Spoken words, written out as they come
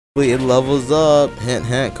It levels up. Hint,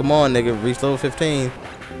 hint. Come on, nigga. Reach level 15.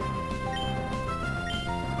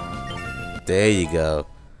 There you go.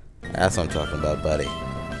 That's what I'm talking about, buddy.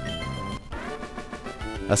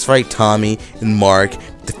 That's right, Tommy and Mark.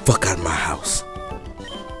 Get the fuck out of my house.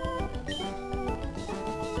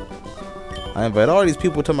 I invite all these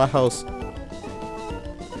people to my house.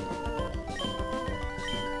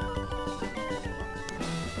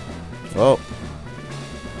 Oh.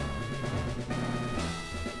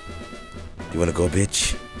 You wanna go,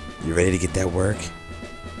 bitch? You ready to get that work?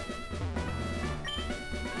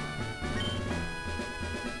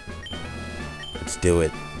 Let's do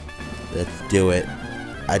it. Let's do it.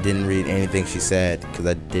 I didn't read anything she said because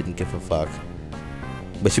I didn't give a fuck.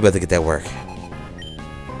 But she about to get that work.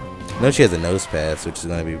 I know she has a nose pass, which is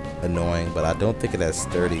gonna be annoying, but I don't think it has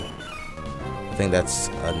sturdy. I think that's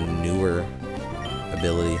a newer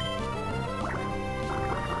ability.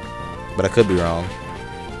 But I could be wrong.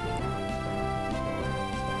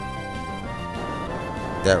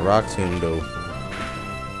 That rock tomb though.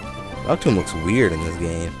 Rock tomb looks weird in this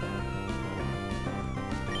game.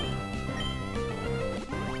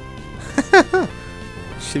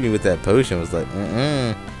 Shoot me with that potion was like,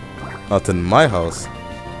 not in my house.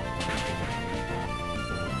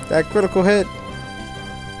 That critical hit.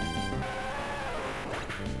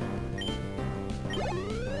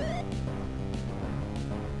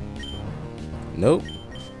 Nope.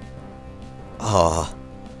 Aw.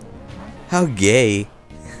 How gay.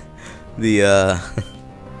 The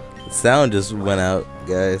sound just went out,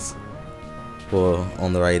 guys. Well,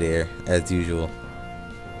 on the right ear, as usual.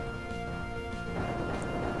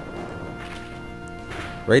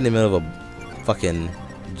 Right in the middle of a fucking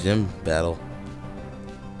gym battle.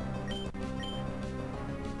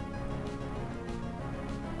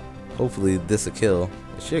 Hopefully this'll kill.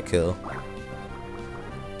 It should kill.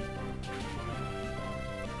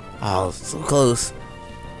 Oh, so close.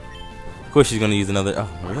 Of course she's gonna use another. Oh,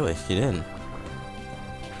 really? She didn't.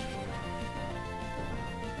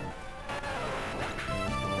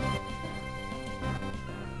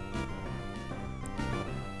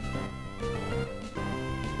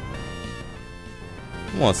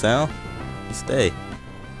 Come on, Sal. You stay.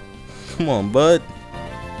 Come on, bud.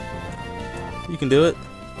 You can do it.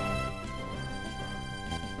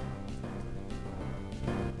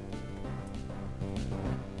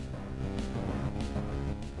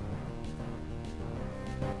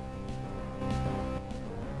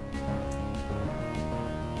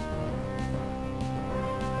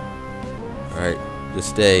 Alright, just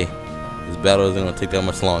stay. This battle isn't gonna take that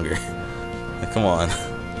much longer. Come on.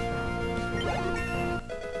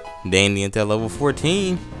 Danny at that level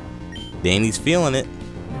 14. Danny's feeling it.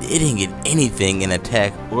 They didn't get anything in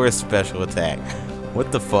attack or a special attack.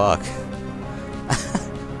 What the fuck?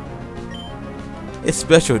 Its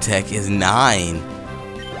special attack is 9.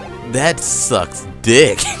 That sucks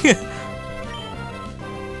dick. Will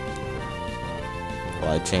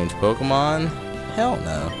I change Pokemon? Hell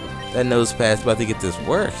no. That nose pass about to get this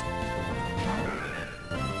work.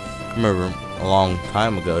 I remember a long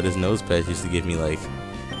time ago, this nose pass used to give me like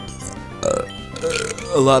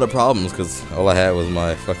a lot of problems because all I had was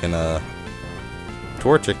my fucking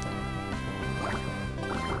Torchic.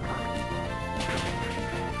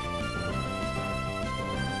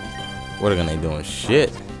 What are they doing?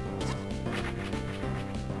 Shit.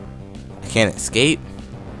 I can't escape.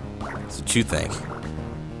 That's what you think.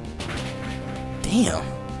 Damn.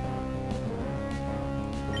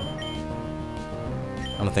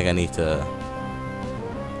 I don't think I need to.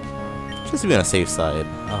 Just to be on a safe side.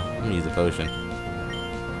 Oh, I'm gonna use a potion.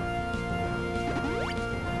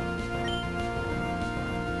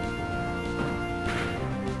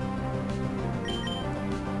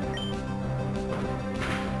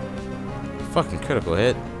 Fucking critical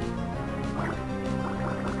hit.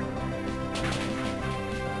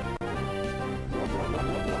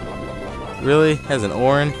 Really? Has an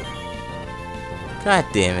Orin? God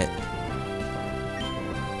damn it.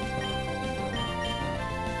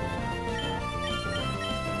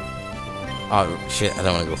 Oh shit, I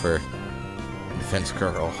don't want to go for defense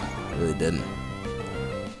curl. I really didn't.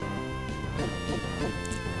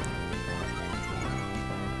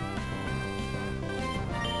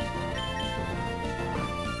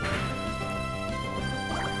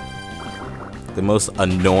 The most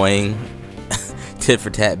annoying tit for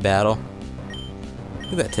tat battle.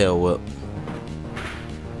 Look at that tail whip.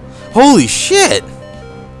 Holy shit!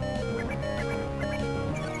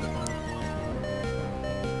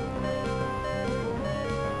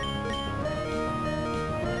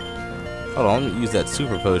 Hold on, let me use that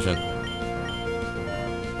super potion.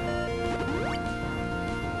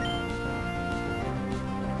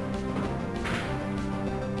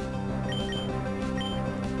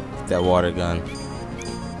 that water gun.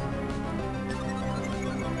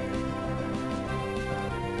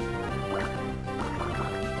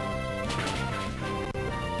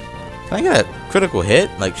 Can I get a critical hit?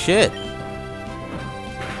 Like shit.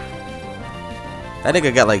 I think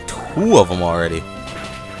I got like 2 of them already.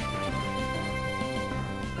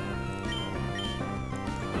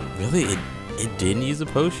 Really? It didn't use a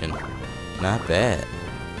potion. Not bad.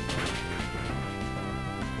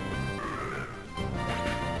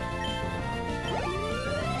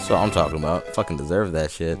 That's what I'm talking about. Fucking deserve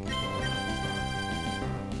that shit.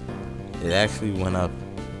 It actually went up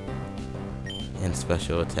in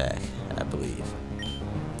special attack, I believe.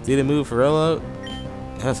 Did it move for real out?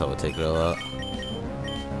 That's how we'll take real out.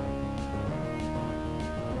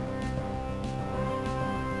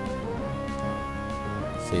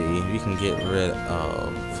 See, we can get rid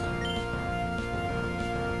of.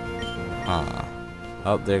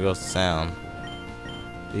 Oh, there goes the sound.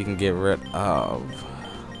 We can get rid of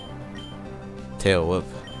tail whip.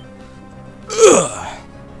 Ugh.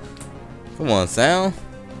 Come on, sound.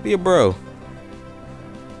 Be a bro.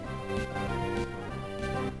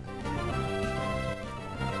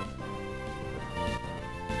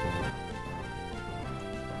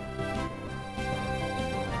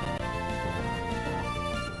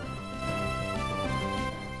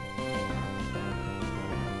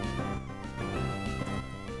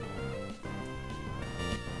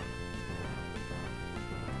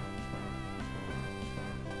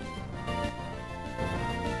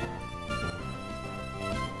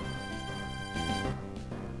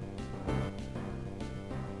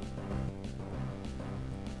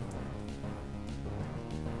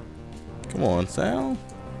 Come on, Sal.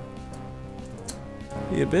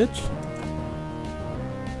 You a bitch.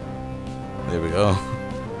 There we go.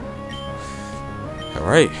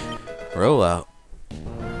 Alright. Roll out.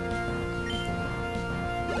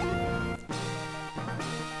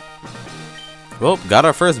 Well, got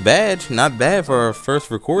our first badge. Not bad for our first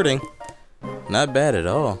recording. Not bad at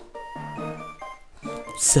all.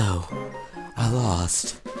 So, I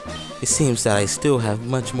lost. It seems that I still have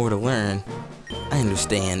much more to learn. I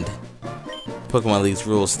understand. Pokemon League's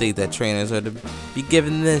rules state that trainers are to be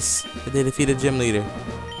given this if they defeat a gym leader.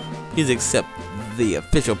 Please accept the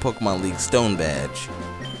official Pokemon League Stone Badge.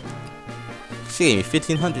 She gave me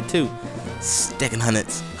 1,500 too. Stacking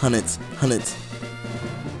hundreds.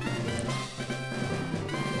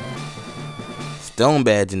 Stone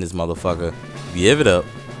Badge in this motherfucker. Give it up.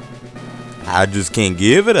 I just can't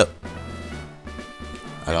give it up.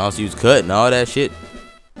 I can also use cut and all that shit.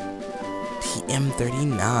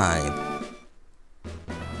 TM39.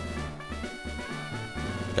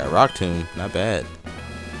 Got Rock Tomb, not bad.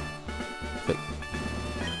 But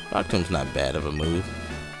Rock Tomb's not bad of a move.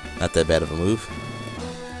 Not that bad of a move.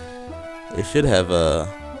 It should have an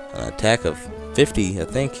attack of 50, I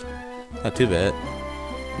think. Not too bad.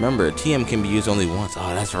 Remember, TM can be used only once.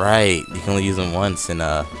 Oh, that's right. You can only use them once in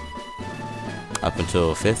up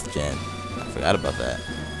until 5th gen. I forgot about that.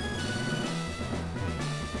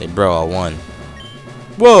 Hey, bro, I won.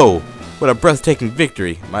 Whoa! What a breathtaking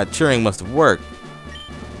victory. My cheering must have worked.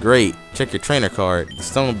 Great. Check your trainer card. The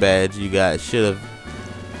stone badge you got should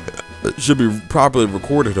be properly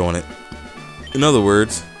recorded on it. In other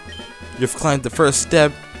words, you've climbed the first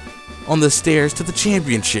step on the stairs to the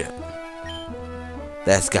championship.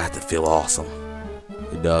 That's got to feel awesome.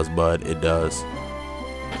 It does, bud. It does.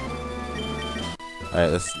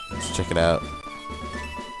 Alright, let's check it out.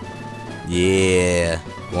 Yeah.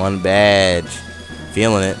 1 badge.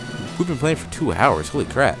 Feeling it. We've been playing for 2 hours. Holy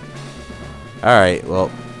crap. Alright, well,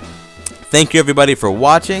 thank you everybody for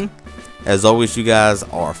watching. As always, you guys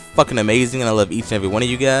are fucking amazing, and I love each and every one of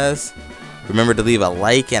you guys. Remember to leave a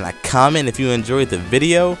like and a comment if you enjoyed the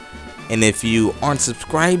video. And if you aren't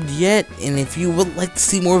subscribed yet, and if you would like to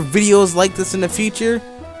see more videos like this in the future,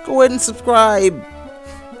 go ahead and subscribe.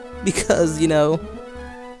 Because, you know,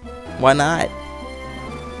 why not?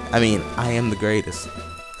 I mean, I am the greatest.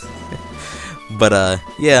 But,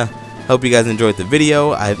 yeah. Hope you guys enjoyed the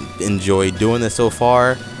video. I've enjoyed doing this so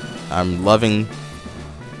far. I'm loving,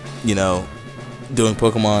 you know, doing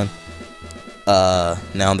Pokemon.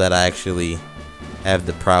 Now that I actually have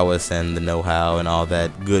the prowess and the know-how and all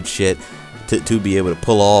that good shit to be able to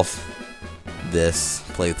pull off this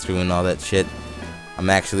playthrough and all that shit, I'm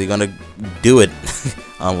actually gonna do it.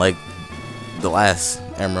 Unlike the last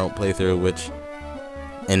Emerald playthrough, which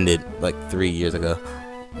ended like 3 years ago.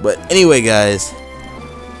 But anyway, guys,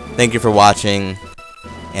 thank you for watching,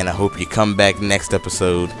 and I hope you come back next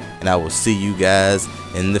episode, and I will see you guys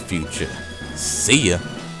in the future. See ya.